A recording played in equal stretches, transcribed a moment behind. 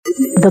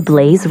The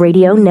Blaze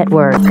Radio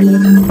Network.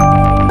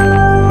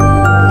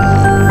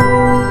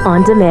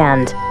 On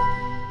demand.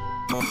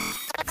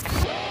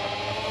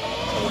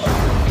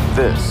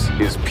 This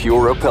is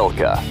Pure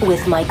Opelka.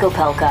 With Mike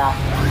Opelka.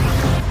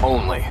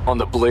 Only on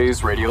the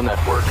Blaze Radio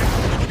Network.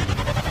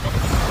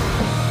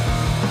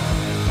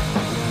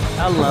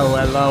 Hello.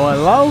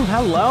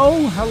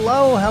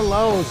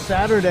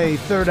 Saturday,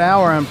 third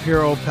hour on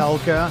Pure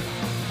Opelka,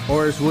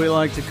 or as we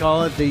like to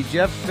call it, the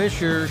Jeff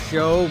Fisher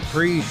Show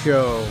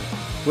pre-show.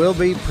 We'll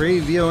be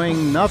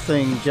previewing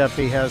nothing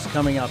Jeffy has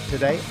coming up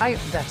today.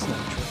 That's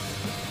not true.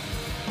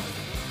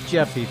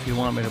 Jeffy, if you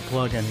want me to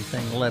plug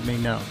anything, let me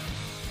know.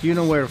 You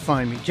know where to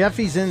find me.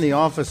 Jeffy's in the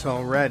office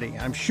already,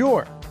 I'm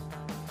sure.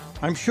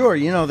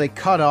 You know, they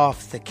cut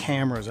off the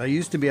cameras. I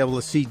used to be able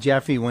to see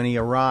Jeffy when he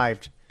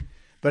arrived,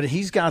 but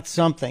he's got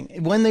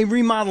something. When they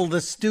remodeled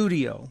the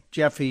studio,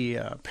 Jeffy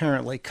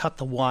apparently cut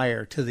the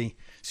wire to the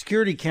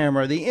security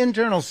camera, the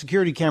internal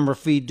security camera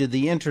feed to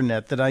the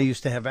internet that I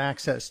used to have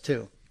access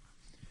to.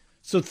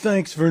 So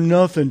thanks for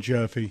nothing,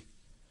 Jeffy.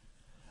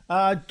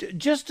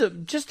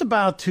 Just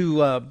about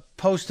to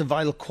post a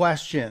vital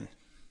question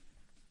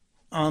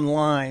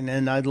online,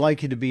 and I'd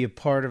like you to be a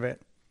part of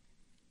it.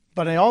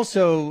 But I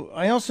also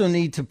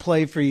need to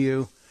play for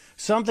you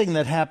something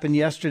that happened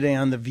yesterday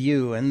on The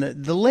View. And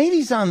the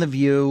ladies on The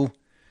View,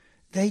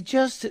 they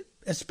just,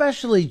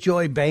 especially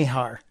Joy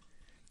Behar,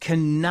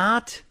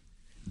 cannot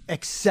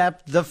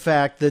accept the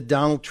fact that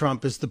Donald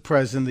Trump is the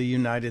president of the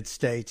United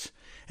States.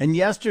 And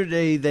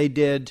yesterday they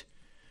did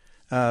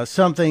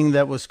something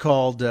that was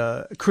called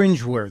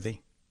cringeworthy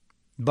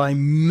by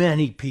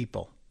many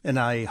people. And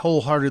I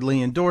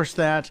wholeheartedly endorse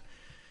that.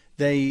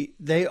 They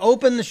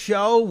opened the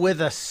show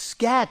with a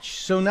sketch.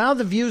 So now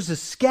The View's a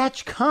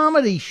sketch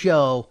comedy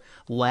show.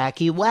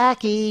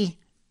 Wacky.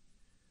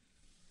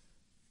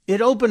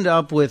 It opened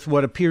up with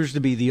what appears to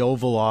be the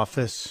Oval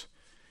Office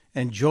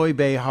and Joy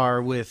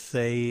Behar with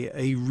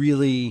a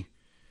really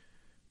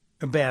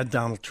bad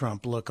Donald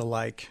Trump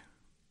look-alike.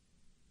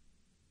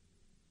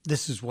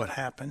 This is what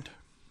happened.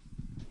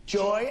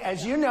 Joy,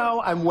 as you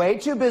know, I'm way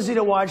too busy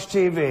to watch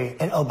TV.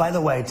 And oh, by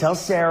the way, tell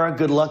Sarah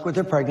good luck with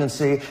her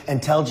pregnancy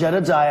and tell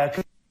Jedediah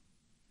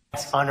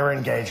congrats on her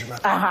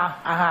engagement. No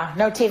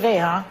TV,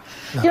 huh?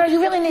 No. You know,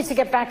 you really need to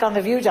get back on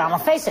The View,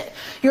 Donald. Face it,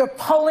 you're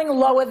polling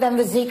lower than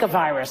the Zika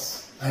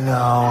virus. I know.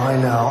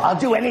 I'll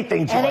do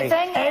anything, Joy.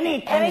 Anything?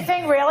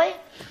 Anything, really?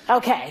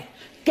 Okay,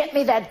 get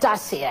me that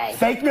dossier.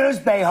 Fake news,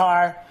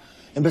 Behar.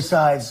 And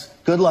besides,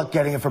 good luck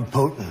getting it from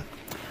Putin.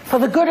 For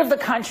the good of the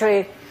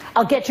country,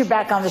 I'll get you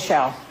back on the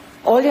show.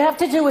 All you have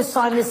to do is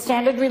sign this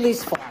standard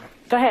release form.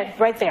 Go ahead,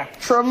 right there.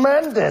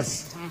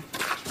 Tremendous.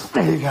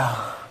 There you go.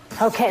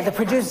 Okay, the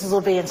producers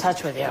will be in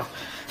touch with you.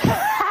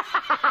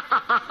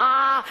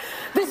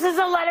 This is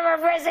a letter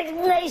of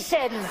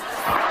resignation. Does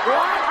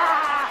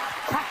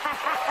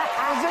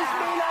this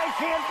mean I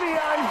can't be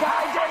on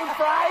Guy Day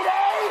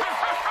Friday?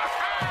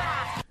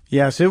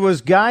 Yes, it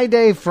was Guy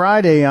Day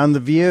Friday on The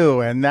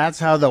View, and that's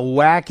how the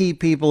wacky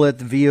people at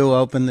The View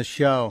opened the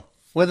show.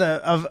 With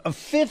a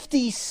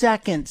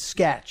 50-second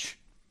sketch.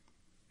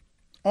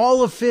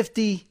 All of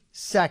 50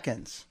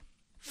 seconds.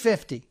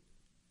 50.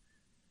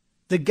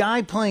 The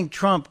guy playing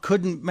Trump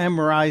couldn't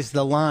memorize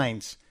the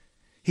lines.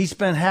 He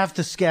spent half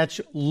the sketch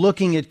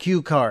looking at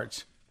cue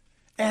cards,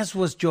 as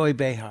was Joy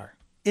Behar.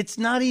 It's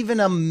not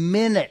even a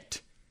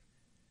minute.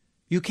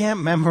 You can't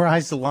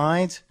memorize the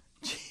lines?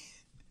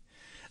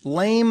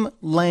 Lame.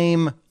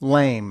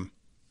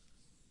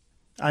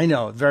 I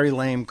know, very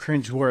lame,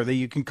 cringeworthy.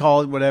 You can call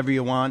it whatever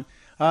you want.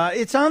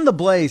 It's on The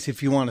Blaze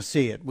if you want to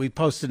see it. We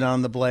posted it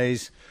on The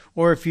Blaze.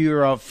 Or if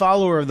you're a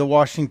follower of the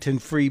Washington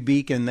Free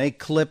Beacon, they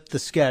clipped the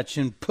sketch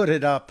and put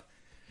it up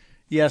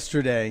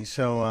yesterday.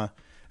 So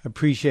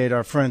appreciate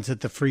our friends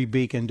at the Free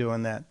Beacon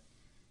doing that.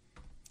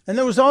 And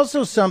there was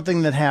also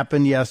something that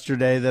happened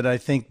yesterday that I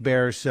think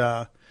bears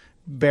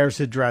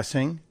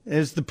addressing.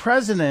 Is the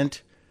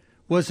president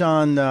was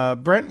on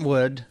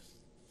Brentwood,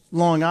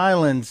 Long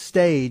Island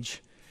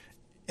stage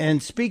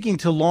and speaking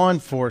to law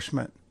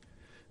enforcement.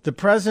 The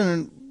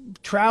president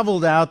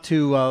traveled out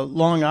to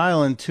Long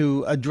Island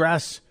to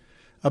address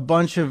a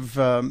bunch of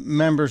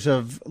members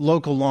of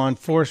local law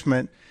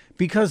enforcement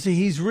because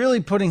he's really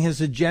putting his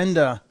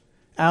agenda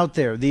out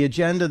there, the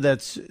agenda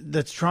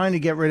that's trying to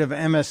get rid of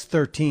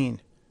MS-13.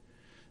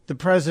 The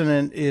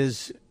president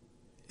is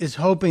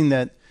hoping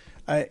that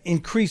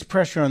increased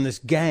pressure on this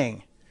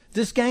gang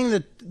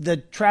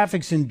that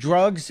traffics in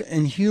drugs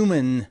and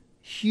human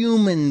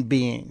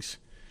beings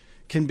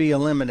can be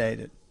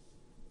eliminated.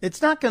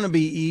 It's not going to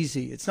be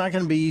easy. It's not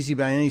going to be easy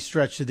by any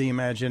stretch of the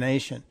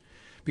imagination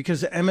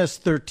because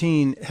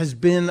MS-13 has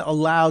been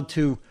allowed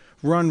to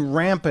run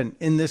rampant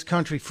in this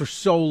country for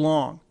so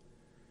long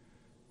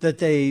that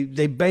they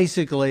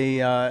basically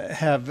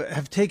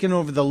have taken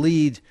over the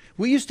lead.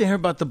 We used to hear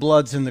about the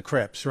Bloods and the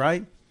Crips,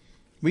 right?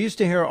 We used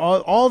to hear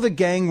all the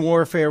gang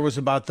warfare was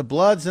about the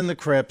Bloods and the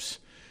Crips.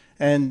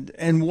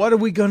 And what are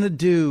we going to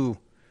do?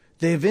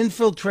 They've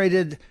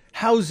infiltrated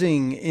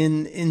housing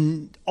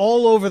in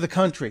all over the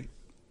country.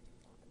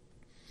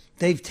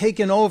 They've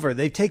taken over.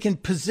 They've taken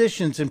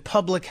positions in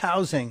public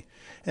housing,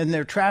 and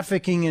they're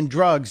trafficking in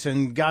drugs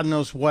and God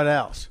knows what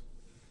else.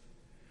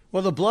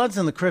 Well, the Bloods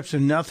and the Crips are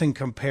nothing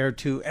compared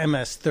to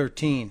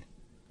MS-13.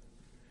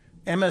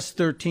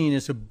 MS-13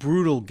 is a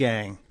brutal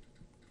gang,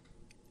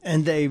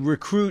 and they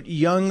recruit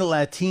young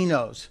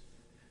Latinos.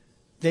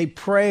 They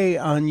prey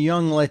on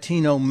young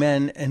Latino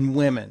men and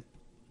women.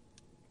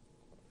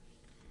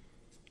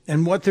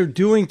 And what they're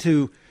doing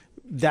to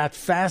that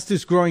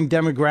fastest growing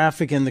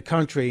demographic in the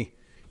country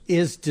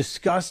is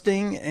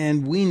disgusting,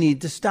 and we need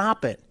to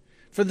stop it.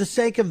 For the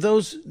sake of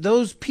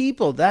those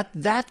people,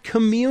 that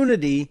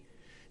community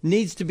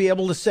needs to be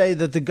able to say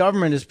that the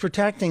government is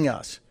protecting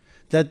us,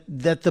 that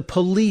the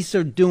police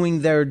are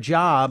doing their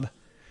job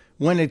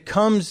when it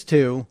comes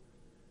to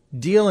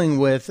dealing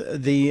with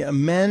the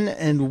men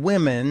and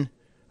women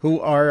who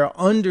are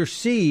under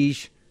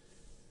siege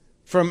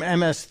from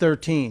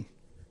MS-13.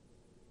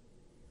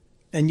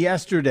 And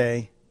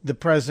yesterday, the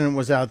president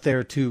was out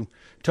there to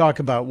talk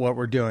about what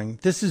we're doing.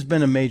 This has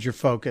been a major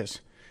focus.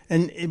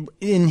 And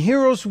in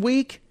Heroes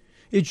Week,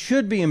 it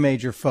should be a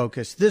major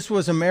focus. This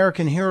was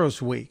American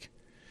Heroes Week.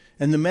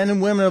 And the men and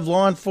women of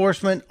law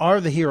enforcement are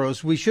the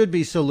heroes we should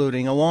be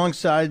saluting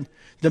alongside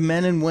the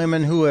men and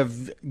women who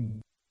have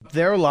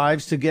their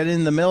lives to get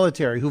in the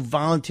military, who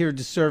volunteered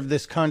to serve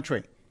this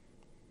country.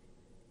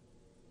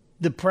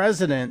 The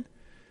president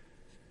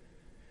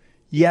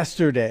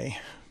yesterday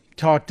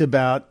talked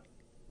about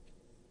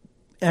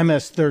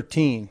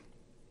MS-13,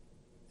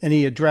 and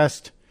he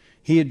addressed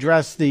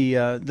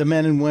the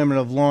men and women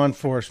of law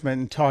enforcement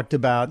and talked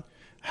about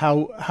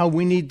how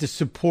we need to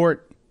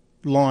support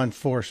law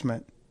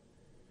enforcement.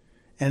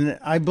 And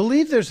I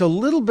believe there's a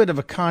little bit of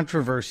a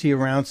controversy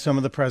around some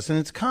of the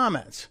president's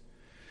comments.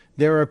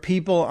 There are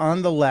people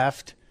on the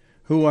left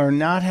who are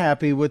not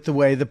happy with the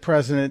way the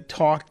president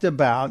talked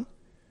about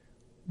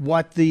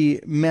what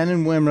the men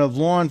and women of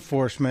law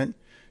enforcement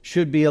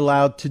should be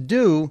allowed to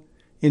do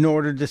in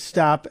order to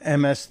stop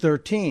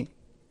MS-13.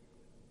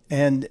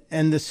 And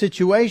the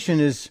situation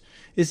is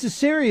a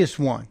serious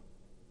one.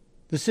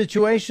 The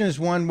situation is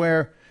one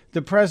where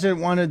the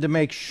president wanted to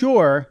make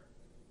sure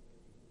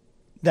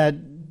that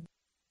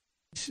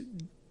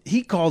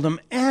he called them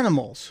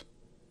animals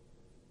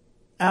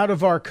out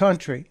of our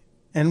country,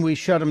 and we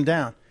shut them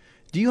down.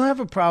 Do you have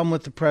a problem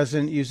with the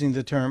president using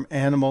the term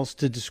animals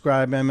to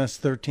describe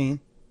MS-13?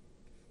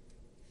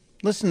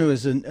 Listen to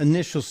his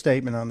initial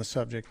statement on the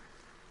subject.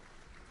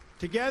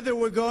 Together,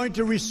 we're going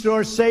to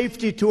restore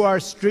safety to our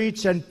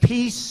streets and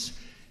peace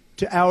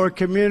to our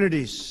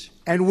communities.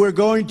 And we're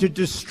going to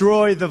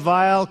destroy the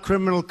vile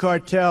criminal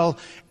cartel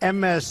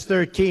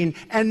MS-13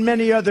 and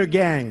many other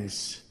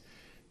gangs.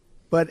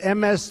 But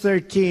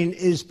MS-13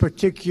 is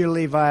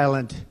particularly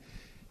violent.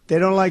 They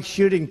don't like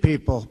shooting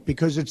people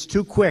because it's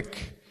too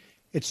quick.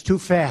 It's too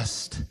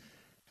fast.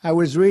 I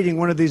was reading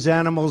one of these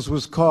animals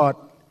was caught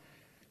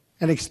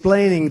and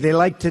explaining they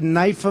like to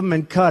knife them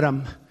and cut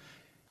them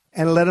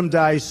and let them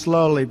die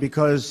slowly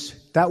because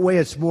that way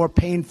it's more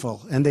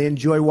painful and they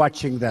enjoy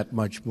watching that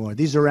much more.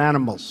 These are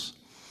animals.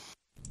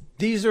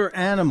 These are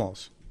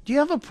animals. Do you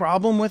have a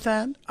problem with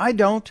that? I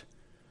don't.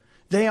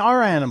 They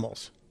are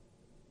animals.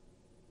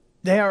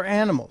 They are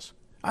animals.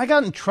 I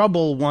got in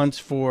trouble once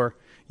for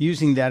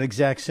using that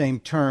exact same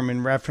term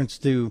in reference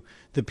to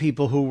the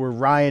people who were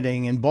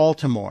rioting in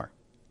Baltimore.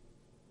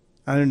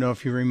 I don't know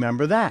if you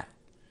remember that.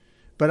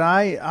 But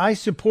I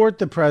support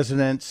the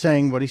president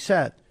saying what he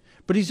said.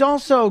 But he's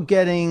also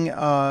getting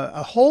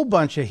a whole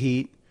bunch of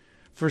heat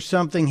for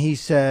something he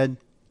said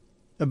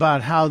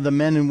about how the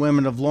men and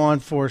women of law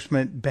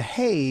enforcement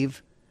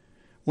behave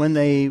when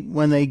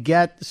they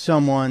get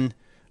someone,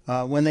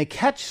 when they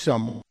catch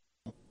someone.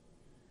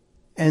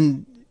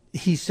 And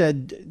he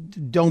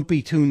said, don't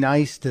be too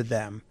nice to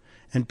them.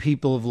 And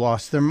people have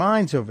lost their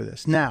minds over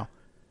this. Now,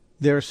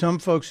 there are some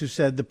folks who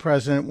said the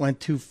president went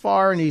too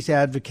far and he's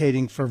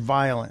advocating for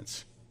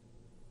violence.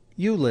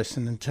 You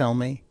listen and tell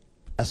me.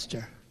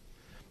 Esther.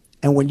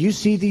 And when you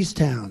see these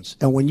towns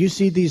and when you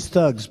see these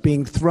thugs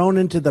being thrown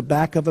into the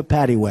back of a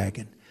paddy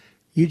wagon,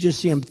 you just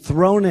see them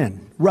thrown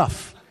in,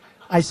 rough.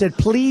 I said,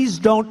 please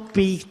don't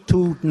be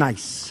too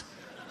nice.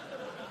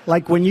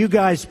 Like when you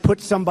guys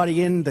put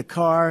somebody in the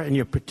car and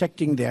you're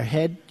protecting their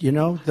head, you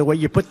know, the way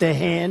you put their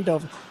hand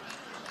over.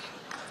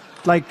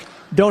 Like,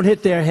 don't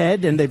hit their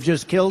head and they've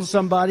just killed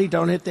somebody,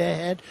 don't hit their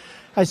head.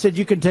 I said,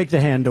 you can take the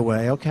hand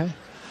away, okay?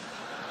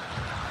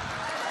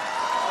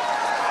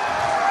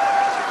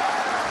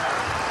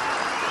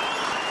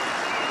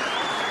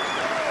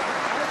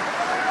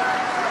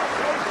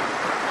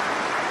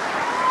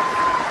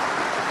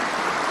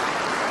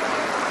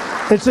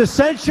 It's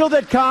essential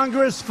that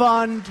Congress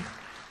fund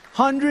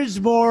hundreds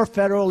more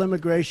federal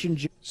immigration.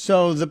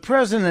 So the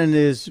president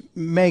is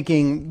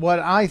making what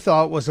I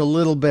thought was a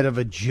little bit of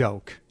a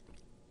joke.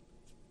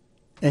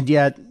 And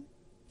yet,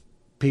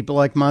 people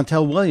like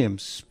Montel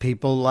Williams,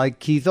 people like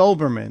Keith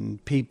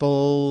Olbermann,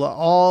 people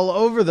all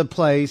over the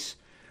place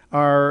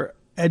are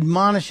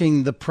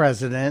admonishing the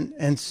president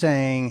and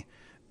saying,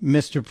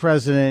 Mr.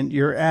 President,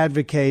 you're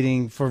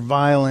advocating for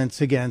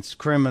violence against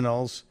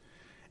criminals.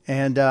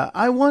 And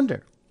I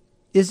wonder,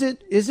 is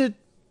it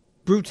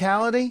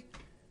brutality?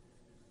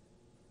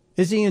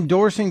 Is he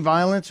endorsing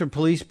violence or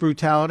police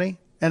brutality?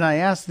 And I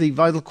asked the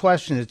vital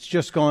question. It's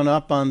just gone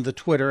up on the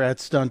Twitter at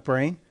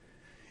StuntBrain.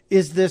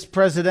 Is this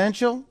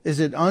presidential? Is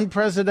it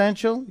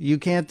unpresidential? You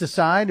can't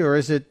decide. Or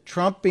is it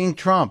Trump being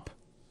Trump?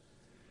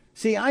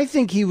 See, I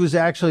think he was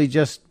actually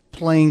just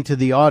playing to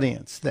the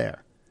audience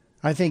there.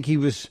 I think he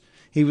was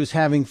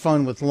having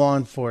fun with law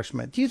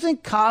enforcement. Do you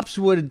think cops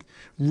would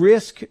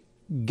risk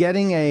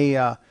getting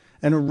an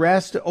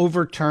arrest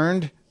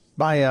overturned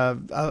by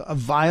a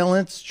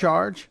violence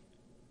charge?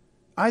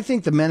 I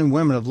think the men and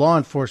women of law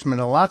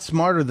enforcement are a lot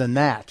smarter than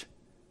that.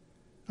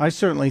 I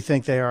certainly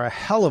think they are a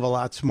hell of a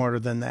lot smarter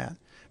than that.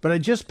 But I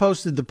just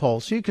posted the poll,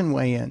 so you can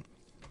weigh in.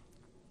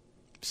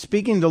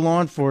 Speaking to law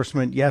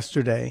enforcement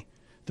yesterday,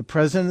 the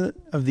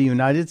President of the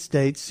United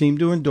States seemed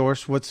to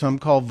endorse what some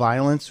call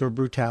violence or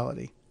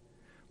brutality.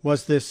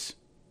 Was this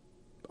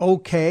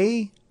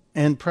okay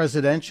and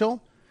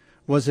presidential?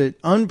 Was it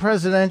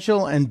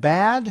unpresidential and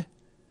bad?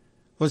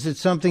 Was it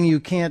something you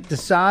can't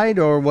decide,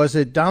 or was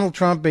it Donald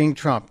Trump being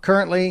Trump?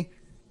 Currently,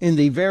 in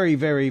the very,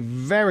 very,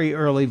 very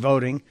early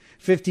voting,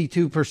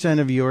 52%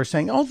 of you are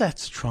saying, oh,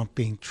 that's Trump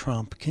being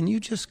Trump. Can you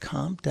just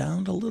calm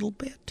down a little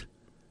bit?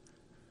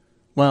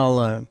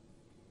 Well,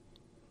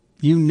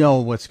 you know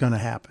what's going to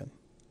happen.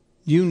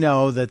 You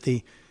know that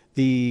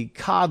the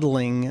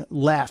coddling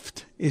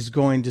left is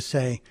going to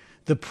say,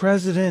 the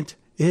president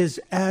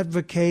is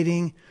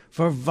advocating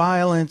for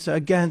violence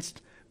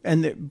against,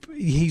 and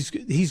he's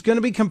going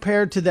to be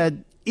compared to that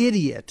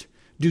idiot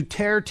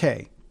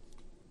Duterte,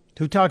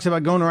 who talks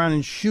about going around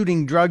and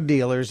shooting drug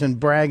dealers and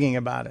bragging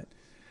about it.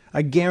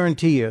 I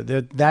guarantee you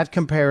that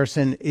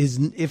comparison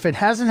is, if it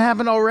hasn't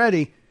happened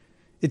already,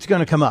 it's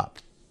going to come up.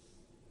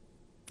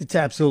 It's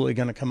absolutely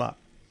going to come up.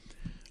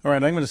 All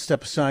right, I'm going to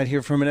step aside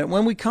here for a minute.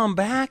 When we come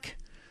back,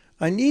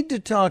 I need to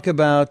talk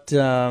about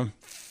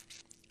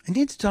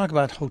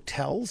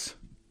hotels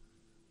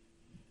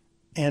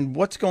and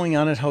what's going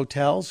on at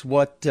hotels.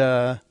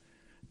 If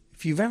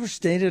you've ever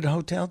stayed at a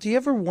hotel, do you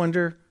ever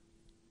wonder,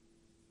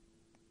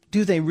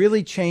 do they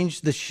really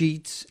change the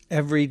sheets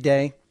every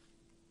day?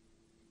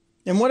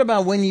 And what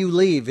about when you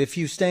leave? If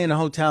you stay in a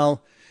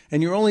hotel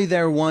and you're only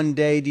there one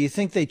day, do you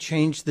think they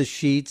change the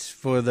sheets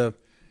for the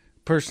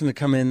person to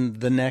come in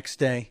the next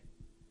day?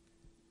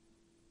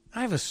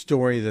 I have a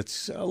story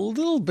that's a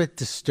little bit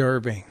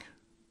disturbing.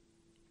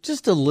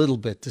 Just a little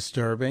bit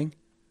disturbing.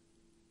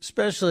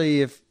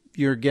 Especially if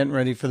you're getting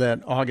ready for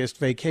that August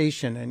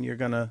vacation and you're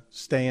going to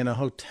stay in a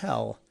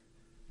hotel.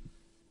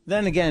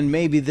 Then again,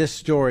 maybe this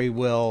story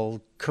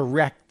will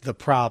correct the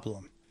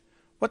problem.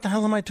 What the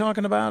hell am I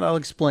talking about? I'll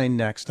explain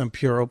next on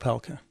Pure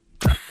Opelka.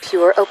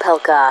 Pure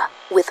Opelka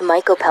with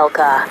Mike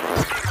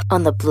Opelka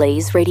on the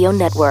Blaze Radio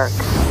Network.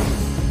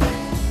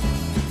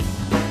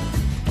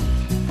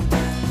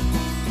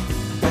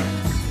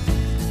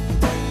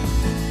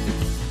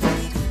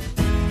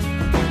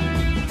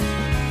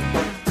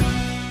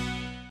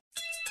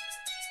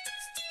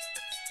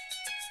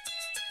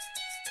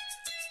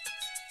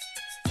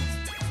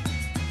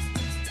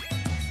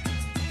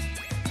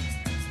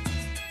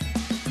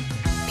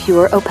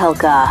 Pure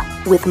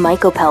Opelka with Mike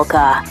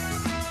Opelka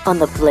on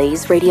the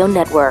Blaze Radio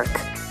Network.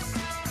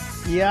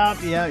 Yep.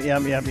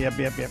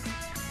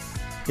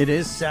 It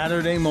is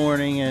Saturday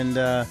morning,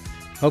 and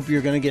hope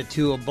you're going to get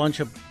to a bunch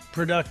of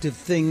productive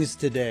things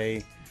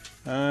today.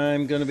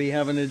 I'm going to be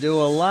having to do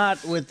a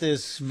lot with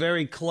this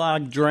very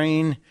clogged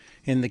drain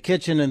in the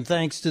kitchen, and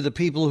thanks to the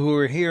people who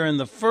were here in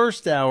the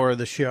first hour of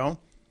the show,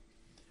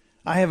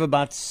 I have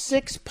about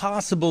 6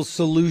 possible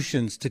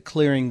solutions to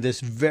clearing this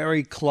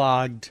very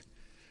clogged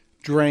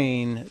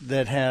drain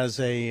that has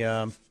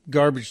a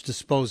garbage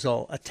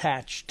disposal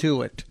attached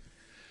to it.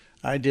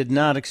 I did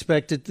not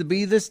expect it to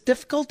be this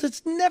difficult.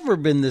 It's never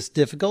been this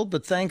difficult,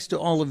 but thanks to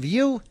all of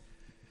you,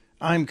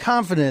 I'm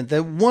confident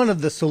that one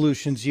of the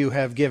solutions you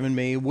have given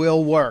me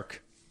will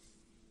work.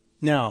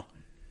 Now,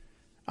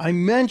 I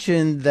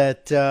mentioned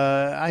that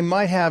I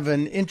might have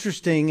an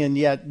interesting and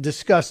yet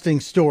disgusting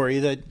story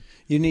that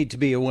you need to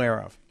be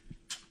aware of.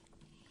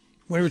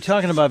 We were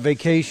talking about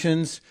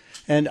vacations,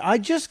 and I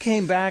just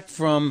came back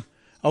from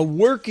a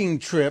working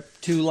trip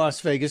to Las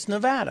Vegas,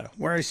 Nevada,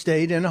 where I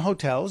stayed in a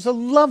hotel. It was a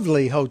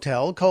lovely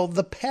hotel called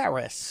the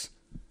Paris.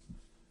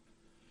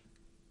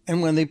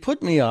 And when they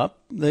put me up,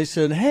 they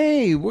said,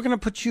 hey, we're going to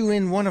put you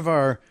in one of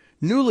our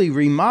newly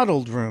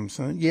remodeled rooms.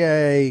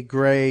 Yay,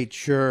 great,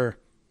 sure.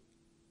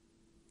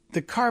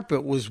 The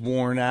carpet was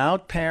worn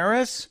out.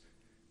 Paris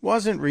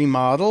wasn't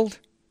remodeled.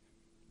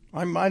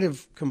 I might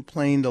have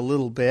complained a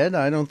little bit.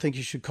 I don't think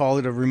you should call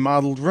it a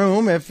remodeled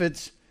room if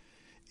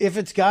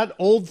it's got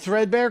old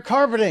threadbare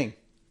carpeting.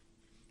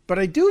 But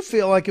I do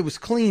feel like it was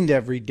cleaned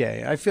every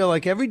day. I feel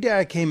like every day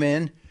I came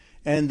in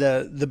and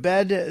the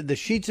bed, the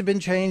sheets have been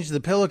changed, the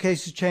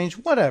pillowcases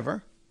changed,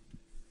 whatever.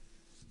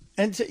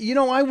 And,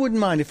 I wouldn't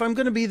mind. If I'm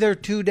going to be there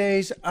 2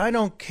 days, I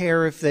don't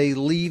care if they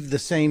leave the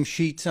same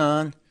sheets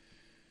on.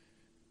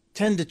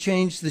 Tend to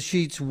change the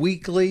sheets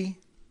weekly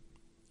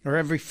or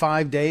every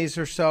 5 days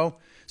or so.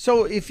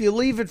 So if you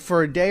leave it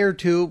for a day or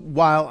two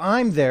while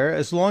I'm there,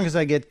 as long as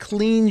I get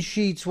clean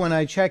sheets when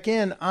I check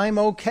in, I'm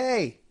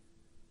okay.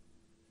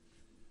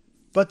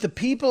 But the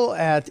people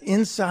at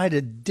Inside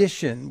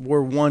Edition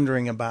were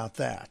wondering about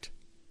that.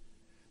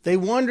 They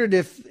wondered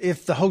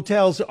if the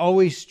hotels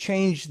always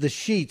change the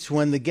sheets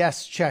when the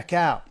guests check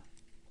out.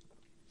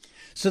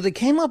 So they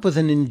came up with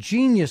an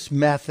ingenious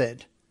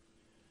method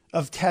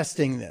of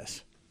testing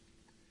this.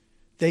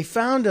 They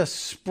found a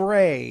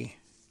spray,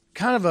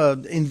 kind of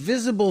an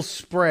invisible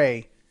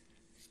spray,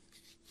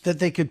 that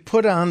they could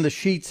put on the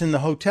sheets in the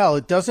hotel.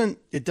 It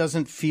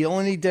doesn't feel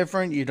any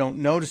different. You don't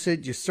notice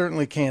it. You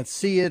certainly can't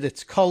see it.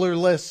 It's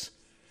colorless,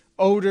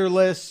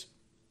 odorless.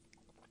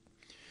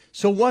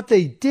 So what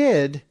they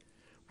did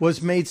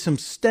was made some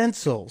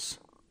stencils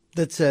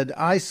that said,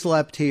 "I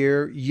slept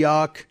here,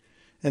 yuck,"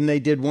 and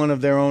they did one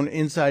of their own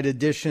Inside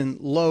Edition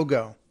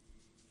logo.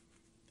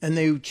 And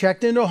they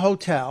checked into a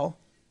hotel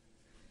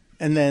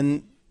and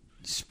then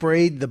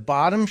sprayed the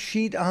bottom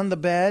sheet on the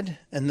bed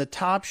and the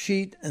top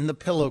sheet and the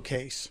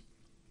pillowcase.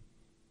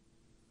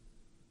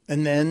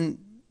 And then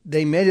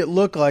they made it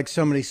look like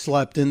somebody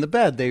slept in the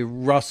bed. They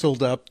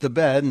rustled up the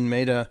bed and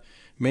made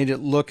it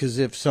look as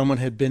if someone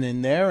had been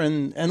in there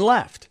and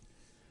left.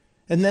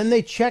 And then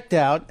they checked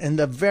out, and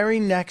the very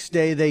next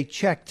day they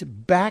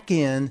checked back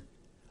in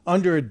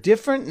under a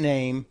different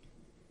name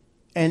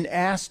and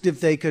asked if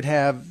they could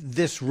have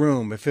this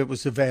room, if it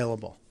was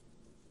available.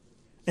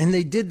 And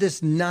they did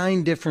this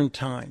 9 different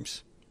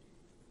times.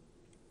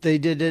 They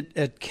did it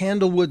at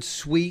Candlewood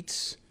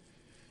Suites,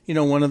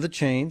 one of the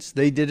chains.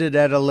 They did it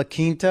at a La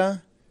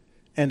Quinta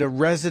and a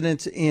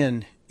Residence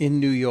Inn in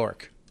New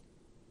York.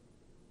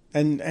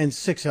 And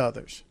 6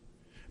 others.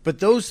 But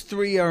those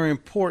 3 are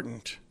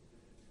important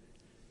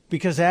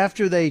because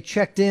after they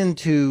checked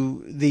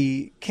into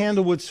the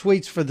Candlewood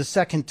Suites for the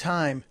second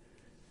time,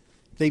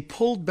 they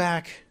pulled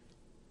back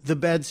the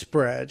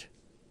bedspread,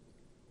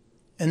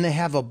 and they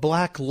have a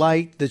black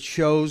light that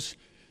shows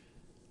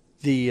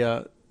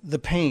the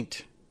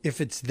paint if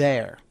it's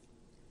there.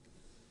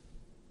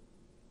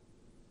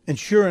 And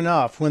sure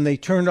enough, when they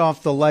turned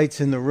off the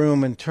lights in the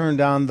room and turned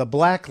on the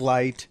black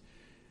light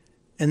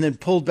and then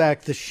pulled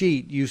back the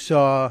sheet, you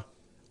saw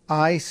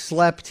 "I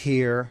slept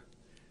here,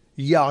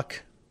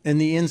 yuck," and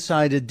the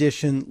Inside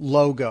Edition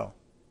logo.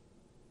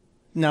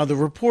 Now, the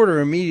reporter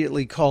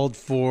immediately called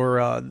for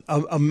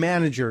a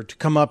manager to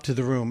come up to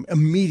the room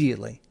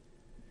immediately,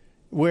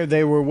 where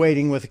they were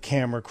waiting with a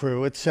camera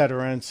crew,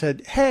 etc., and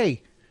said,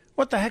 "Hey,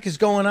 what the heck is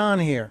going on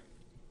here?"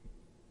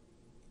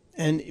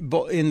 And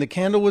in the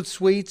Candlewood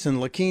Suites and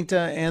La Quinta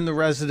and the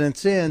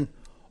Residence Inn,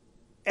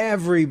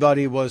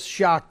 everybody was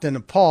shocked and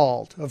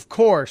appalled, of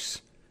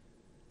course,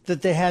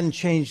 that they hadn't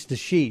changed the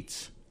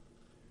sheets.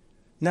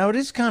 Now, it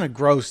is kind of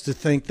gross to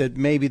think that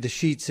maybe the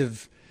sheets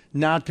have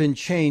not been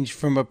changed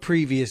from a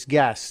previous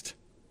guest.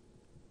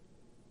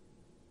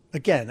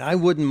 Again, I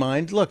wouldn't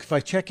mind. Look, if I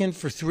check in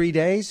for 3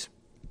 days,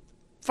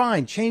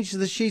 fine, change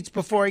the sheets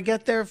before I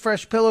get there,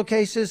 fresh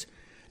pillowcases,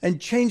 and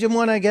change them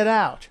when I get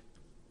out.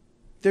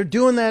 They're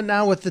doing that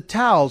now with the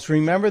towels.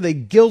 Remember, they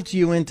guilt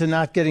you into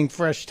not getting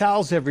fresh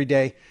towels every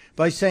day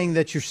by saying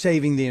that you're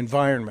saving the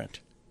environment.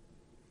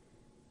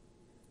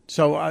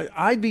 So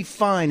I'd be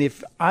fine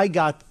if I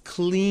got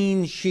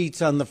clean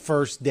sheets on the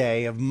first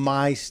day of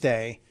my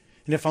stay.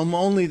 And if I'm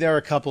only there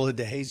a couple of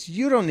days,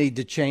 you don't need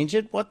to change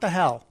it. What the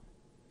hell?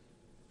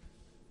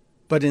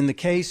 But in the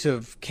case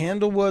of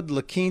Candlewood,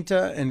 La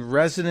Quinta, and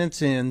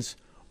Residence Inns,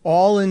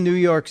 all in New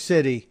York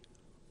City,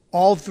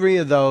 all 3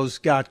 of those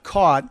got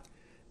caught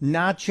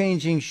not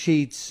changing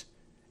sheets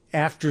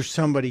after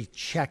somebody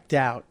checked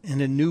out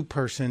and a new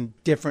person,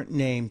 different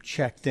name,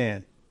 checked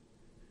in.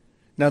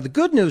 Now, the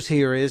good news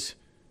here is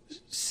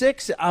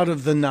 6 out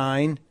of the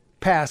 9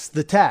 passed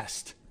the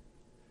test.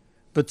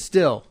 But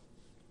still,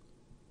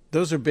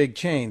 those are big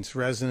chains,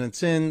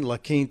 Residence Inn, La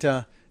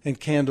Quinta,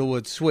 and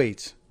Candlewood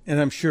Suites. And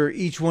I'm sure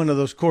each one of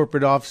those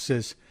corporate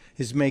offices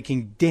is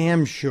making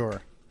damn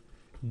sure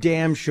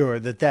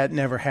that that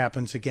never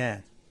happens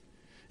again.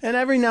 And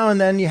every now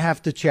and then you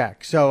have to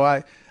check. So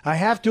I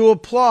have to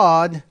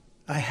applaud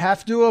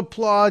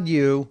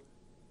you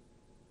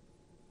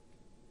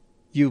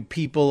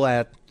people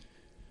at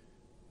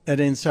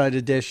Inside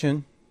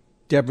Edition,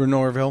 Deborah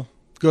Norville.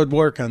 Good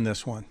work on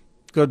this one.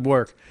 Good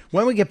work.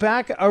 When we get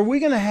back, are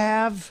we going to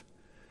have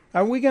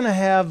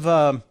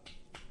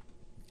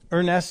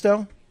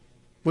Ernesto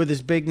with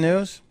his big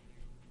news?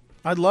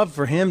 I'd love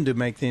for him to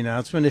make the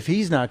announcement. If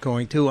he's not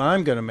going to,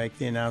 I'm going to make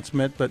the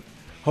announcement, but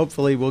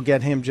hopefully we'll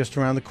get him just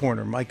around the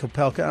corner. Mike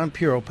Opelka on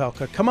Pure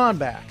Opelka. Come on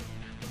back.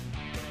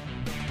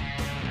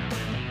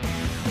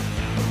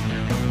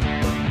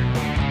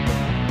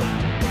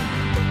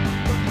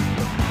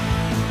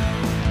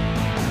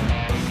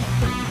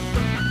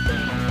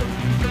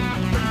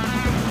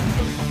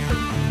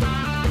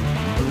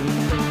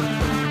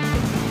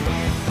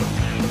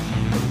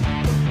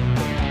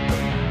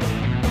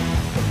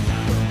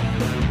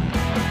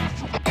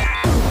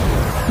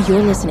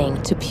 You're listening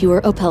to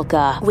Pure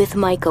Opelka with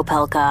Mike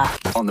Opelka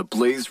on the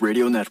Blaze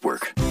Radio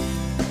Network.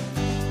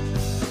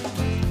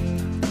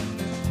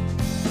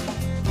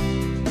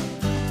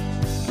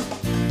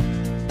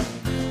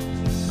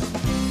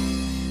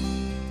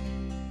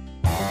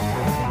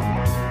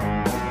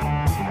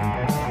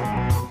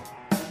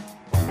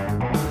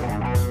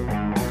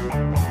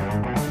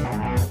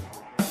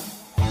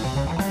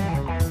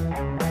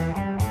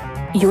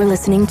 You're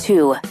listening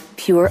to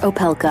Pure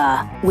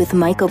Opelka with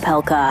Mike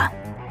Opelka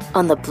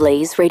on the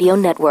Blaze Radio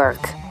Network.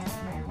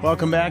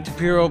 Welcome back to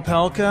Pure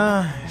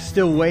Opelka.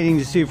 Still waiting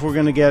to see if we're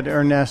going to get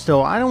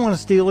Ernesto. I don't want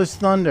to steal his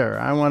thunder.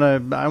 I want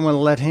to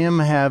let him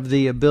have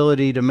the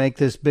ability to make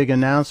this big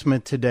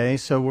announcement today.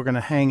 So we're going to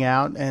hang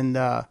out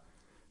and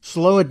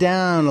slow it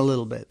down a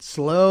little bit.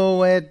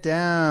 Slow it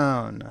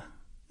down.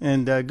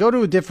 And go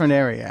to a different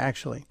area,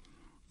 actually.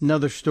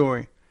 Another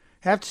story.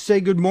 Have to say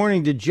good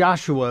morning to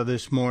Joshua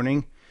this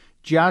morning.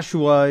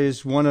 Joshua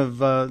is one of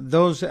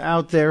those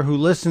out there who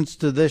listens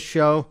to this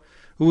show,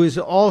 who is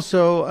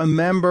also a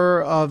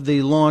member of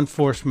the law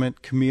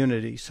enforcement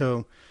community.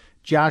 So,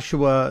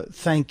 Joshua,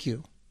 thank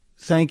you.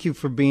 Thank you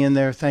for being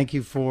there. Thank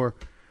you for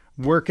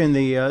working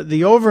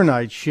the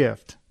overnight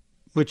shift,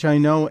 which I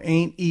know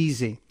ain't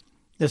easy,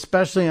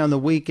 especially on the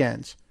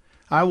weekends.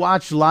 I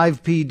watch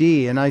Live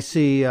PD, and I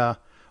see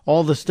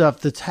all the stuff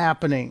that's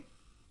happening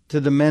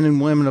to the men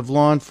and women of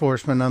law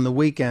enforcement on the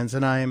weekends,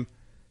 and I am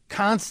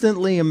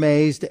constantly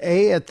amazed,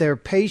 A, at their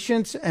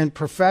patience and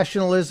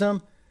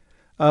professionalism.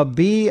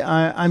 B,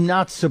 I'm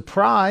not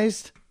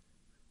surprised,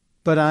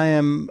 but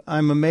I'm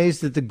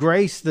amazed at the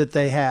grace that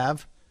they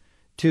have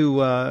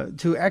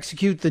to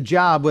execute the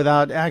job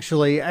without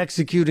actually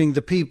executing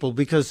the people,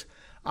 because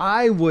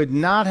I would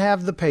not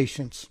have the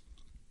patience.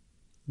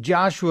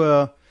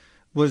 Joshua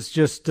was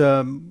just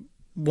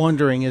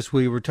wondering, as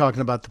we were talking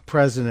about the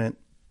president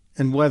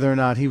and whether or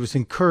not he was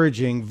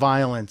encouraging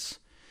violence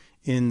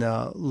in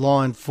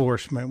law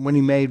enforcement, when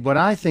he made what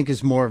I think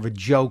is more of a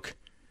joke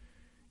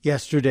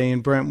yesterday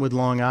in Brentwood,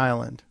 Long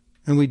Island.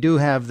 And we do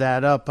have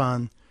that up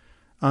on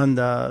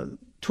the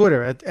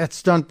Twitter at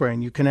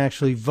Stuntbrain. You can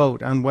actually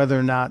vote on whether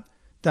or not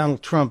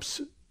Donald Trump's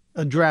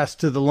address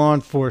to the law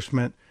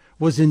enforcement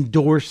was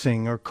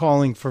endorsing or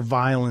calling for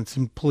violence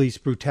and police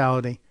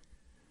brutality.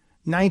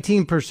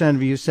 19%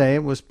 of you say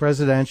it was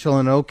presidential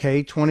and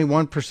okay.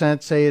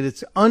 21% say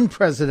it's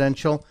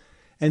unpresidential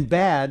and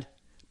bad.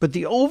 But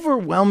the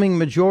overwhelming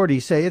majority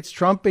say it's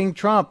Trump being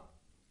Trump,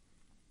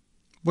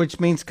 which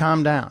means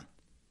calm down.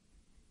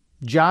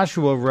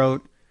 Joshua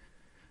wrote,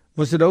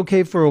 was it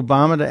okay for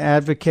Obama to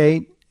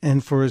advocate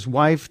and for his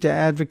wife to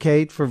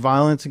advocate for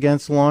violence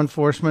against law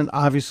enforcement?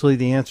 Obviously,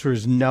 the answer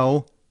is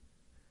no.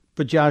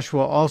 But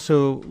Joshua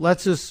also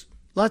lets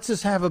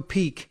us have a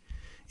peek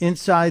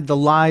inside the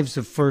lives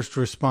of first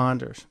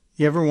responders.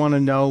 You ever want to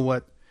know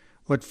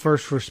what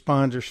first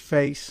responders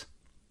face?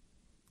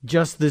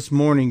 Just this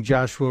morning,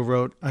 Joshua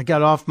wrote, I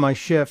got off my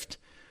shift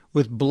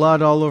with blood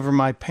all over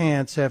my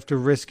pants after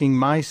risking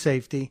my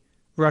safety,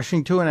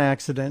 rushing to an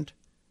accident,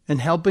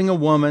 and helping a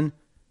woman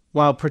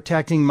while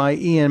protecting my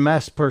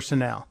EMS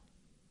personnel.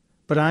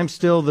 But I'm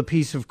still the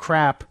piece of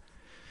crap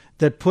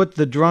that put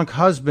the drunk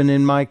husband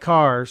in my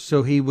car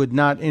so he would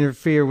not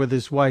interfere with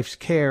his wife's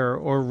care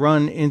or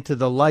run into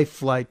the life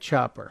flight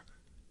chopper.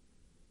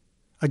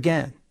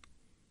 Again,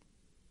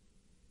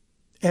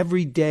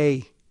 every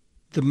day,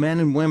 the men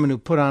and women who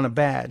put on a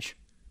badge,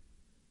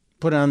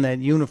 put on that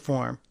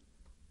uniform,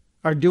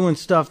 are doing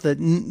stuff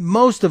that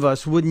most of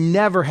us would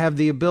never have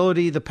the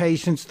ability, the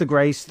patience, the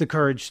grace, the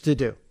courage to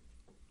do.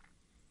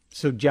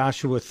 So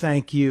Joshua,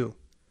 thank you.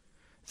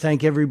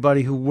 Thank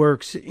everybody who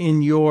works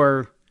in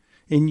your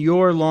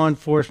law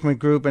enforcement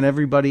group and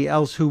everybody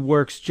else who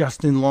works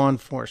just in law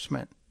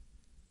enforcement.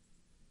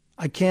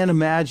 I can't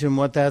imagine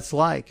what that's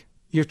like.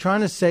 You're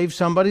trying to save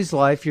somebody's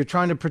life. You're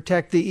trying to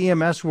protect the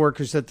EMS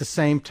workers at the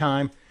same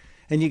time.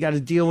 And you got to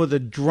deal with a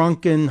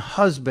drunken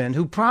husband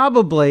who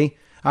probably,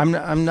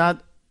 I'm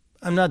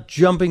not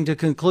jumping to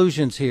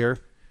conclusions here,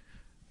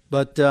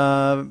 but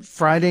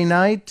Friday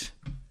night,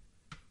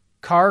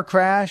 car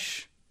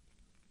crash,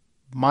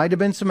 might have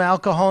been some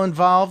alcohol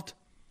involved.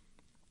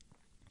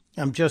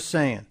 I'm just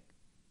saying.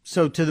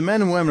 So to the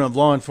men and women of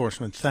law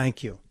enforcement,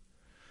 thank you.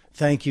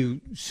 Thank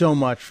you so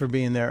much for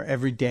being there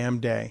every damn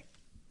day.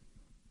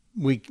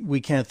 We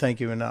can't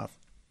thank you enough.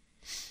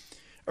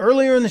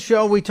 Earlier in the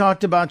show, we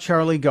talked about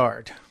Charlie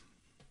Gard.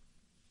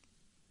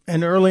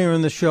 And earlier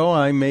in the show,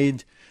 I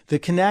made the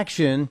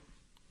connection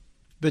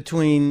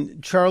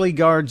between Charlie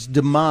Gard's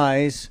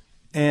demise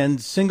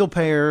and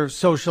single-payer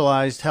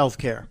socialized health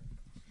care.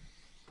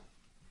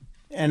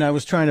 And I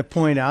was trying to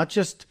point out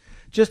just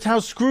how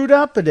screwed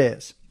up it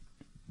is.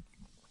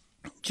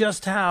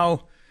 Just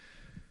how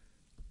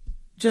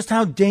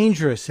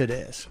dangerous it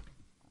is.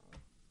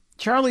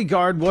 Charlie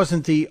Gard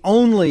wasn't the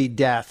only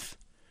death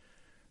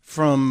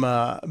from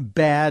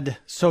bad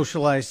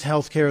socialized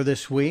healthcare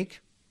this week.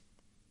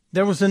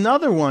 There was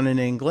another one in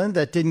England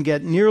that didn't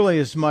get nearly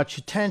as much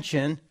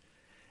attention,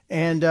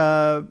 and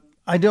I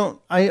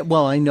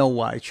know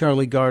why.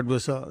 Charlie Gard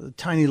was a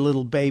tiny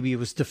little baby who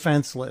was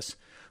defenseless,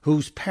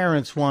 whose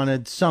parents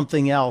wanted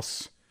something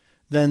else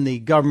than the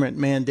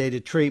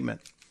government-mandated treatment.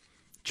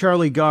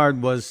 Charlie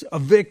Gard was a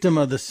victim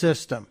of the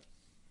system.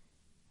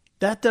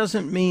 That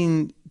doesn't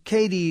mean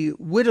Katie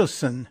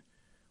Widdowson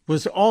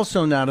was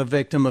also not a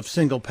victim of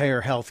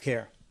single-payer health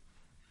care.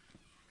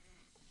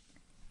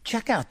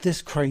 Check out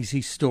this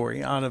crazy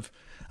story out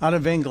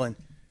of England.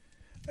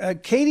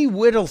 Katie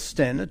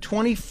Whittleston, a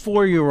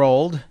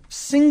 24-year-old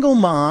single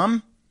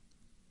mom,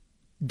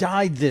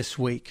 died this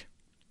week.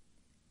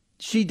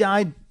 She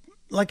died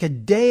like a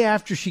day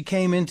after she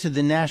came into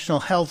the National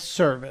Health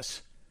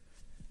Service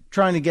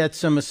trying to get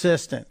some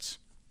assistance.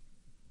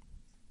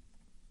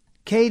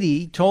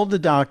 Katie told the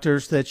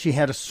doctors that she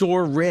had a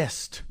sore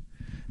wrist,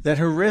 that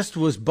her wrist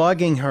was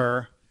bugging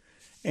her,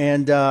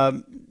 and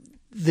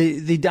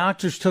the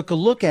doctors took a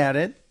look at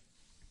it,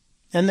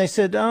 and they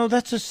said, oh,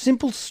 that's a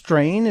simple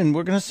strain, and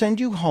we're going to send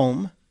you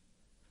home.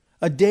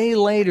 A day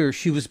later,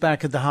 she was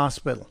back at the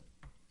hospital.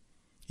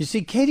 You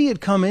see, Katie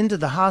had come into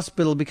the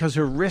hospital because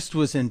her wrist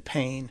was in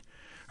pain.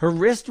 Her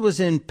wrist was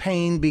in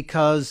pain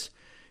because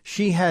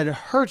she had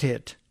hurt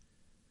it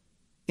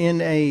in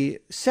a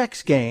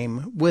sex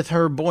game with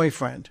her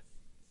boyfriend.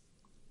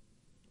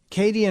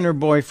 Katie and her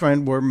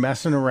boyfriend were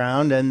messing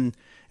around, and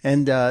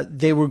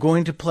they were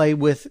going to play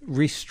with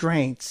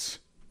restraints.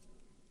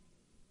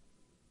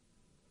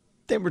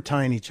 They were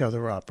tying each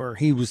other up, or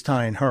he was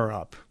tying her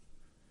up.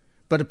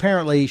 But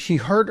apparently she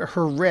hurt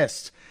her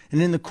wrist,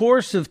 and in the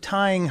course of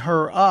tying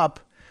her up,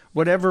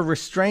 whatever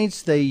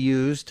restraints they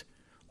used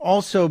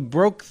also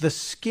broke the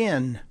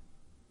skin.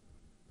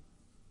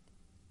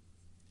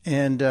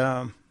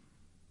 And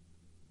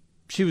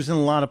she was in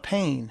a lot of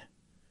pain.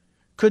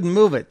 Couldn't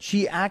move it.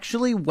 She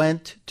actually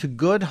went to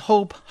Good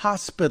Hope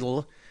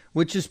Hospital,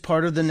 which is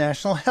part of the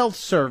National Health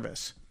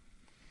Service.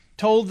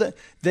 Told that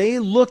they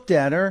looked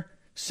at her,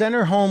 sent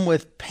her home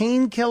with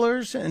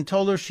painkillers, and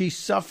told her she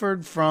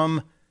suffered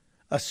from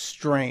a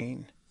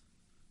strain.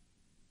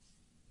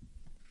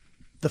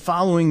 The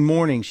following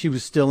morning, she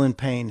was still in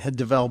pain, had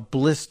developed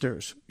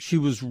blisters. She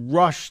was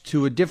rushed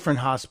to a different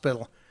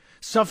hospital,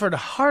 suffered a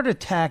heart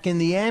attack in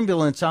the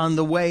ambulance on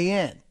the way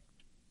in.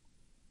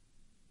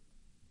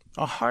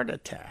 A heart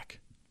attack.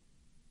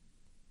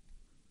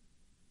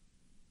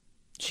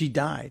 She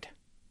died.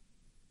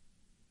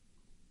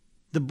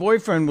 The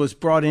boyfriend was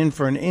brought in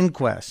for an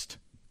inquest,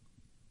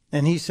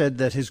 and he said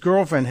that his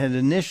girlfriend had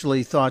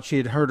initially thought she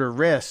had hurt her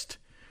wrist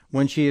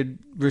when he had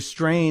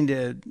restrained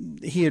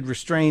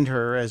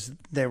her as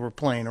they were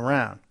playing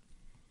around.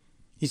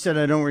 He said,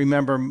 I don't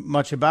remember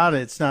much about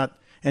it. It's not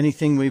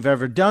anything we've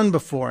ever done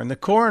before. And the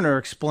coroner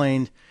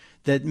explained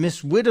that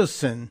Miss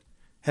Whittleson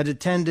had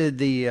attended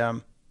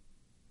the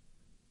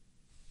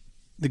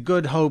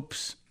Good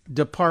Hope's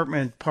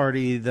department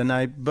party the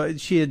night, but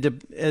she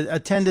had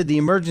attended the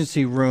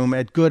emergency room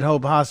at Good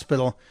Hope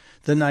Hospital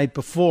the night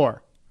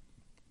before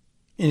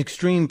in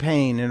extreme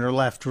pain in her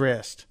left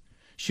wrist.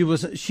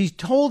 She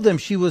told them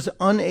she was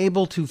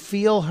unable to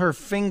feel her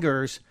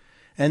fingers,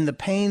 and the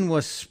pain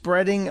was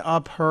spreading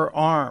up her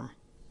arm.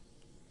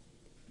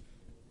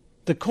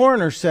 The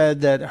coroner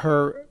said that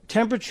her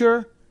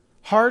temperature,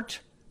 heart,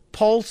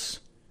 pulse,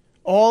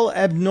 all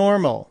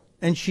abnormal,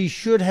 and she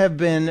should have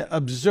been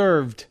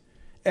observed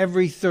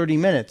every 30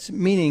 minutes,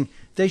 meaning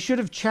they should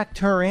have checked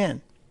her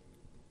in.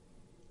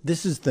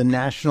 This is the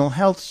National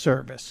Health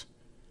Service.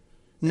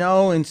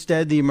 No,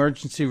 instead the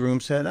emergency room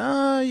said,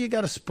 you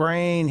got a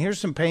sprain, here's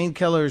some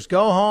painkillers,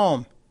 go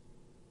home.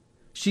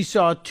 She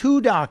saw 2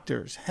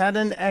 doctors, had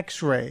an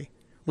x-ray,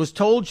 was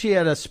told she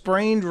had a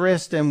sprained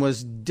wrist, and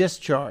was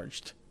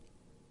discharged.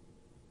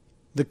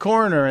 The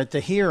coroner at the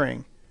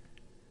hearing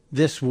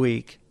this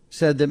week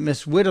said that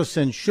Miss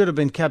Whittleson should have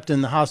been kept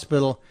in the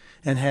hospital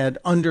and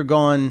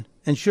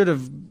should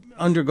have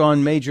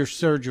undergone major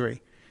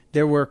surgery.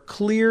 There were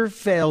clear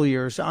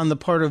failures on the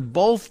part of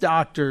both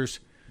doctors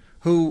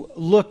who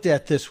looked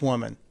at this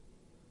woman.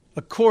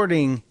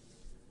 According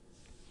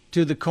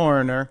to the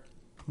coroner,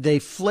 they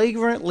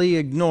flagrantly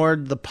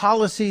ignored the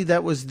policy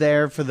that was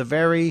there for the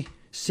very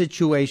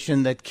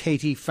situation that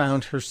Katie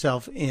found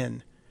herself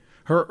in.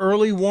 Her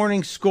early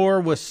warning score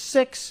was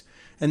 6,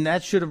 and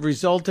that should have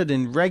resulted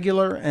in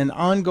regular and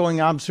ongoing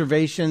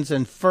observations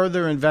and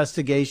further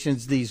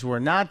investigations. These were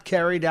not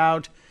carried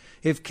out.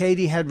 If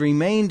Katie had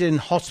remained in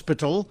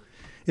hospital,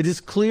 it is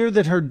clear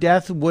that her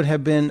death would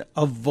have been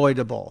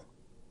avoidable.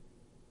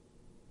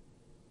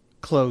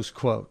 Close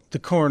quote. The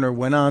coroner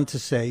went on to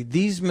say,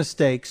 these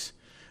mistakes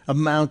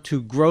amount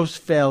to gross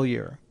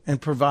failure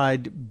and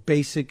provide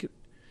basic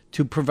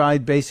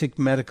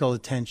medical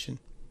attention.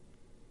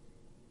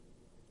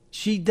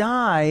 She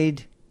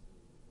died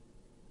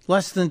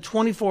less than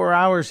 24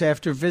 hours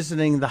after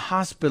visiting the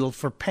hospital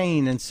for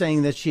pain and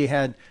saying that she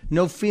had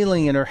no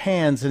feeling in her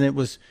hands and it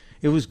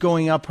was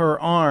going up her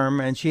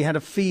arm, and she had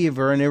a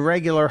fever and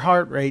irregular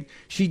heart rate.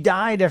 She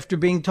died after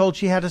being told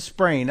she had a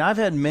sprain. I've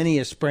had many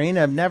a sprain.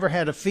 I've never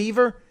had a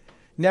fever,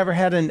 never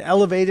had an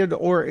elevated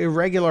or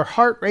irregular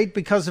heart rate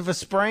because of a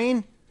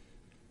sprain.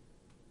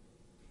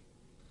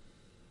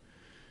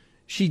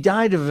 She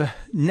died of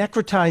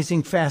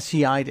necrotizing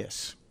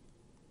fasciitis,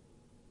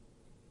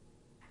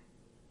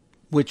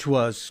 which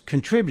was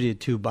contributed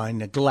to by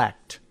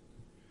neglect.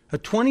 A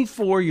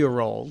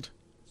 24-year-old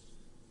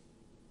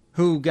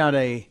who got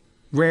a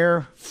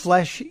rare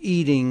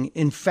flesh-eating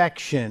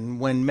infection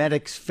when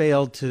medics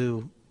failed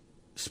to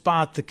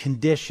spot the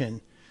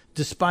condition.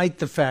 despite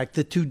the fact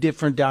that 2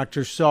 different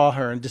doctors saw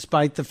her, and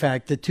despite the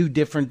fact that 2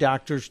 different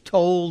doctors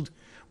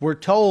were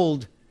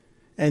told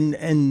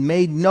and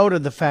made note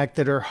of the fact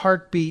that her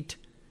heartbeat,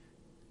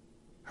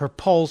 her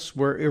pulse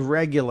were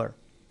irregular,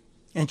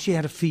 and she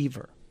had a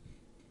fever.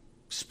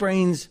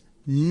 Sprains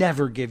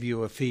never give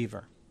you a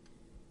fever.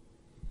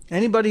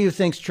 Anybody who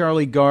thinks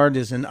Charlie Gard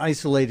is an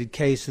isolated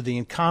case of the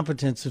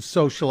incompetence of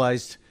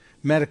socialized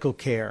medical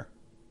care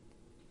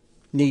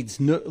needs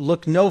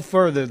look no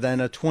further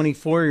than a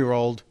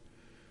 24-year-old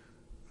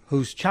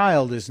whose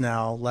child is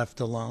now left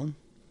alone.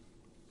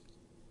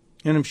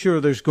 And I'm sure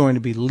there's going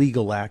to be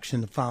legal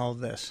action to follow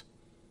this.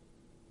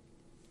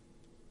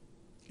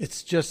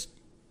 It's just,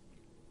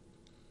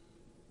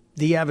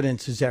 the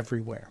evidence is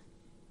everywhere.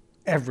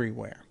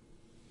 Everywhere.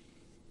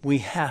 We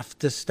have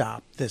to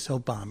stop this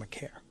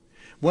Obamacare.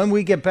 When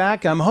we get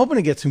back, I'm hoping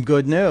to get some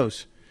good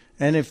news.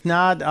 And if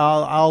not,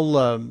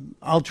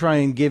 I'll try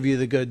and give you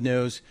the good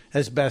news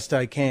as best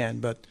I can.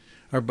 But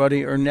our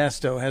buddy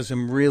Ernesto has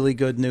some really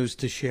good news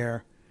to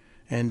share,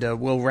 and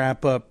we'll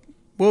wrap up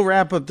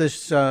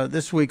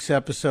this week's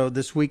episode,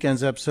 this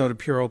weekend's episode of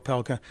Pure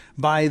Opelka.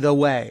 By the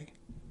way,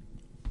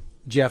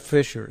 Jeff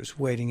Fisher is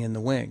waiting in the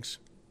wings.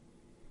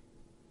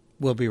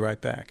 We'll be right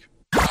back.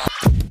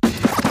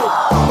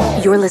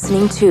 You're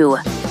listening to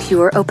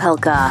Pure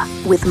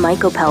Opelka with Mike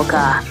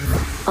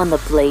Opelka on the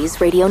Blaze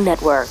Radio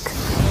Network.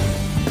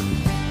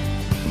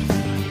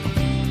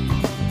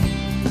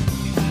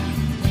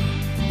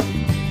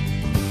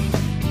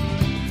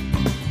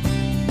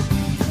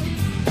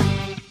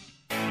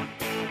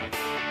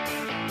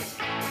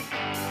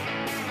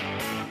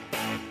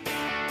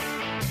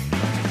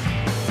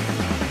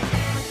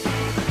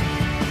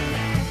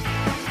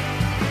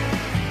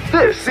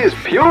 This is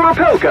Pure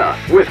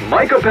Opelka with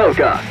Mike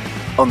Opelka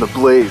on the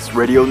Blaze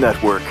Radio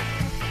Network.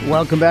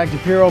 Welcome back to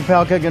Pure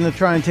Opelka. Going to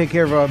try and take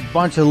care of a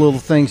bunch of little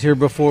things here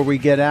before we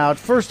get out.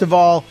 First of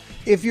all,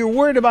 if you're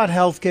worried about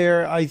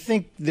healthcare, I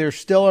think there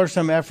still are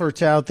some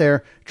efforts out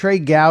there. Trey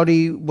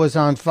Gowdy was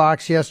on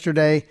Fox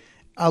yesterday.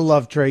 I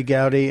love Trey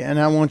Gowdy, and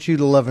I want you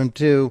to love him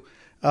too.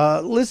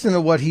 Listen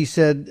to what he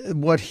said,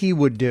 what he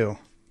would do.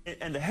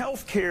 And the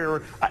health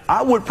care,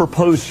 I would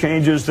propose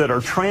changes that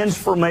are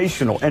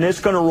transformational, and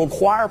it's going to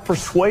require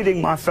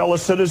persuading my fellow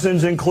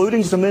citizens,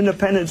 including some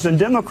independents and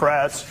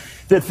Democrats,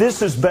 that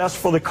this is best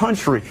for the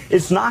country.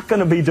 It's not going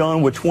to be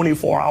done with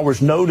 24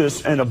 hours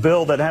notice and a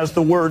bill that has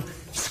the word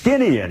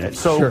skinny in it.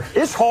 So sure.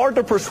 It's hard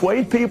to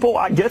persuade people.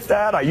 I get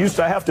that. I used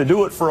to have to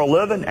do it for a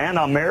living, and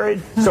I'm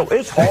married. So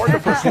it's hard to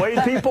persuade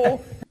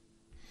people.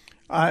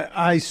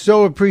 I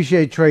so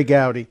appreciate Trey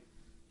Gowdy.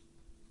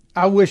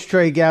 I wish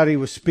Trey Gowdy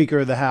was Speaker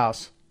of the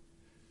House,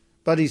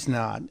 but he's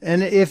not.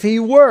 And if he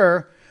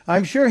were,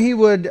 I'm sure he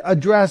would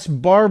address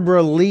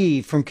Barbara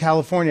Lee from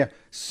California.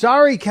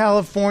 Sorry,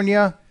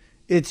 California,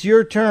 it's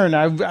your turn.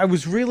 I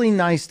was really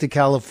nice to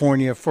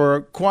California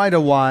for quite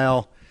a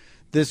while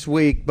this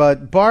week,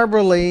 but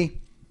Barbara Lee,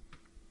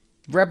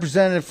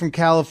 representative from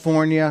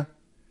California,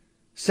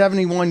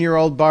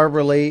 71-year-old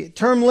Barbara Lee.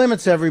 Term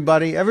limits,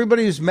 everybody.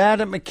 Everybody who's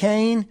mad at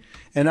McCain,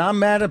 and I'm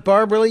mad at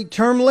Barbara Lee.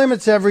 Term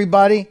limits,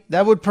 everybody.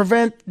 That would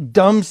prevent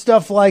dumb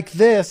stuff like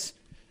this.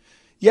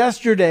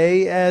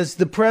 Yesterday, as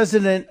the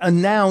president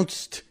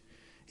announced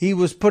he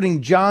was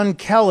putting John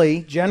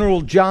Kelly,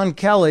 General John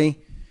Kelly,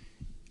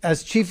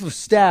 as chief of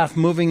staff,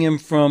 moving him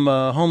from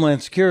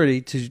Homeland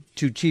Security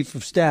to chief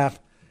of staff,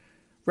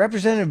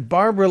 Representative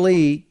Barbara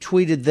Lee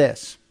tweeted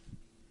this.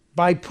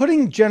 By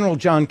putting General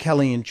John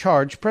Kelly in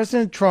charge,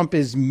 President Trump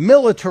is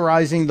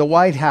militarizing the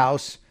White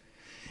House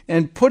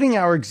and putting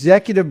our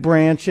executive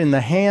branch in the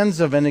hands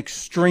of an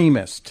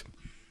extremist.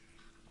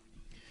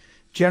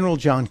 General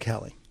John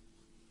Kelly.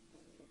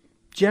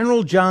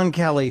 General John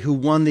Kelly, who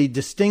won the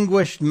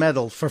Distinguished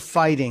Medal for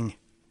fighting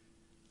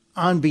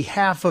on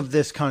behalf of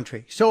this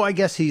country. So I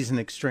guess he's an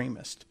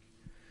extremist.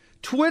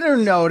 Twitter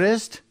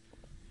noticed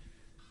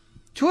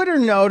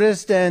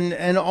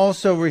and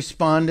also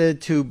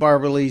responded to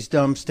Barbara Lee's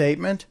dumb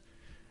statement.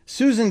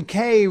 Susan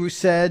Kay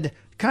said,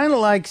 kind of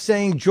like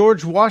saying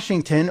George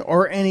Washington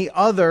or any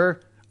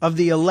other of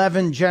the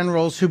 11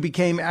 generals who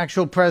became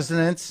actual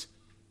presidents,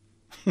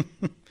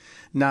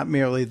 not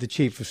merely the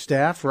chief of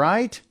staff,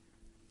 right?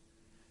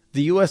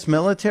 The U.S.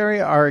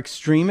 military are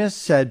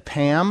extremists, said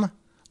Pam,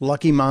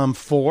 Lucky Mom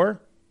 4.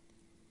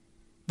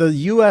 The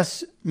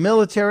U.S.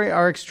 military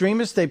are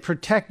extremists. They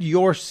protect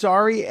your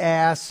sorry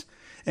ass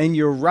and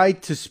your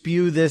right to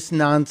spew this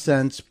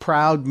nonsense,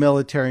 proud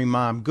military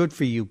mom. Good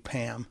for you,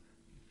 Pam.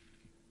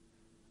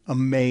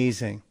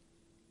 Amazing.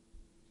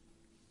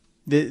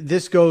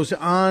 This goes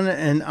on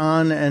and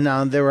on and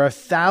on. There are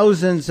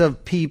thousands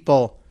of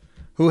people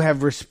who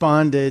have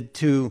responded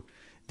to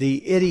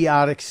the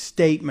idiotic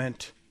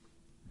statement,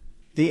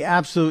 the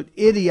absolute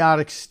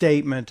idiotic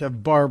statement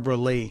of Barbara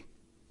Lee.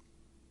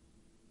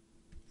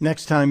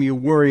 Next time you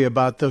worry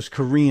about those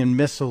Korean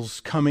missiles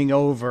coming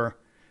over,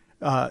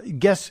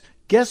 guess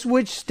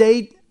which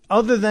state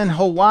other than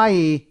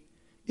Hawaii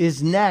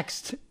is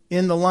next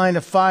in the line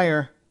of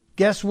fire?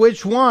 Guess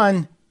which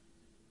one?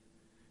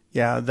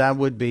 Yeah, that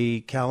would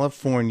be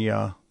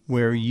California,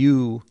 where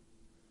you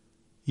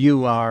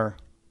are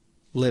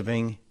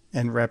living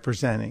and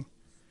representing.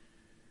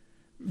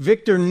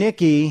 Victor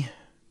Nicky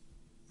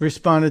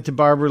responded to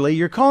Barbara Lee,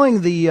 "You're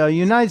calling the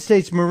United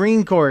States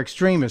Marine Corps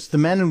extremists, the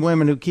men and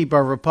women who keep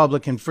our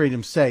republic and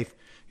freedom safe.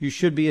 You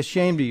should be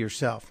ashamed of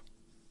yourself."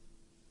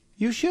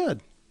 You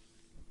should.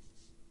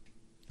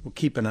 We'll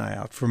keep an eye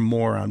out for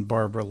more on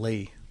Barbara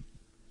Lee.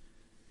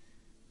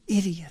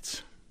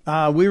 Idiots.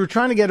 We were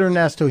trying to get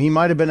Ernesto. He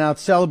might have been out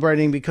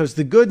celebrating because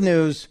the good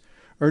news,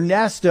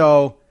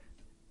 Ernesto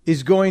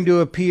is going to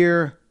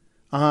appear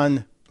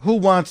on Who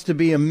Wants to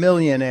Be a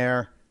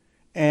Millionaire,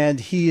 and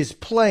he is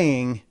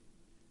playing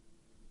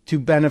to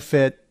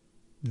benefit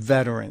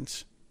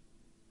veterans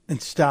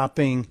and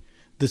stopping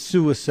the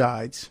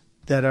suicides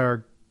that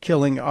are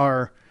killing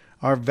our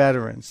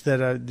veterans,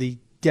 that are the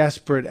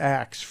desperate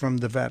acts from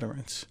the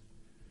veterans.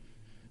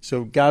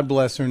 So God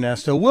bless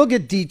Ernesto. We'll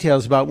get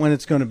details about when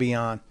it's going to be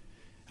on.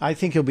 I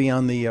think he'll be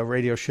on the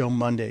radio show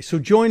Monday. So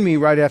join me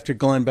right after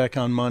Glenn Beck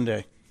on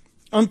Monday.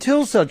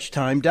 Until such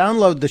time,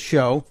 download the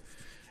show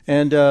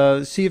and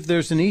see if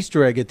there's an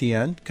Easter egg at the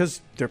end,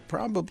 because there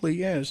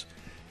probably is.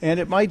 And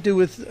it might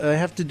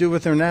have to do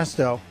with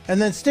Ernesto.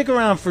 And then stick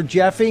around for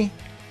Jeffy.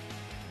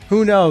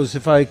 Who knows,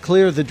 if I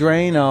clear the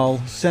drain, I'll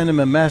send him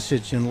a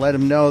message and let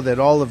him know that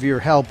all of your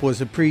help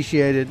was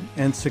appreciated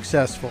and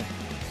successful.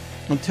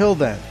 Until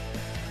then,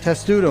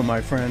 testudo,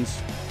 my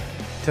friends.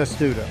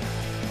 Testudo.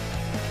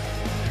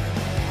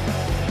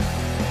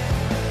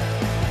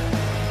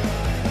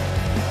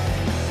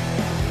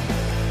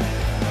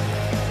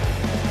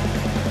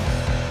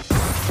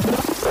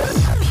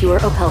 Pure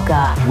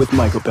Opelka. With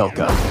Mike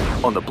Opelka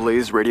on the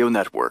Blaze Radio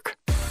Network.